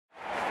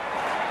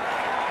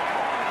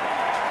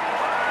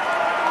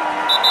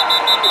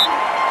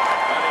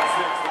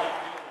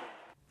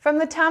From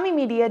the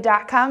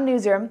TommyMedia.com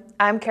newsroom,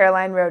 I'm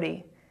Caroline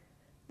Rohde.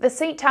 The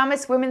St.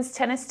 Thomas women's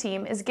tennis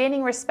team is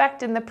gaining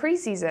respect in the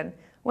preseason,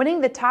 winning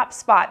the top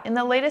spot in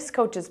the latest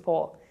coaches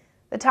poll.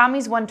 The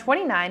Tommies won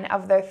 29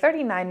 of their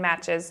 39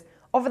 matches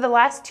over the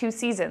last 2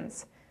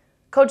 seasons.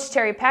 Coach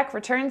Terry Peck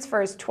returns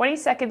for his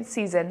 22nd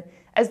season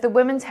as the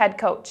women's head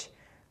coach.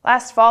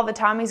 Last fall, the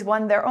Tommies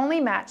won their only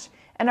match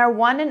and are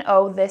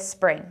 1-0 this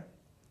spring.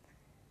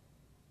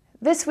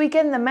 This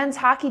weekend, the men's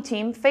hockey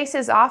team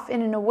faces off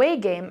in an away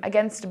game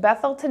against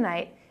Bethel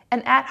tonight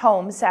and at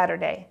home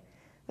Saturday.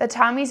 The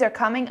Tommies are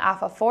coming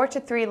off a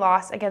 4-3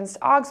 loss against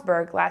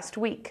Augsburg last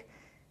week.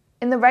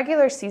 In the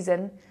regular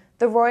season,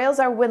 the Royals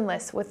are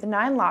winless with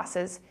 9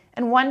 losses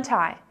and 1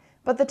 tie,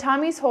 but the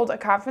Tommies hold a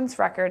conference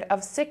record of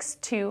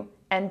 6-2-2.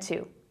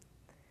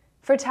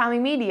 For Tommy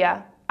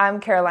Media, I'm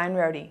Caroline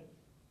Rohde.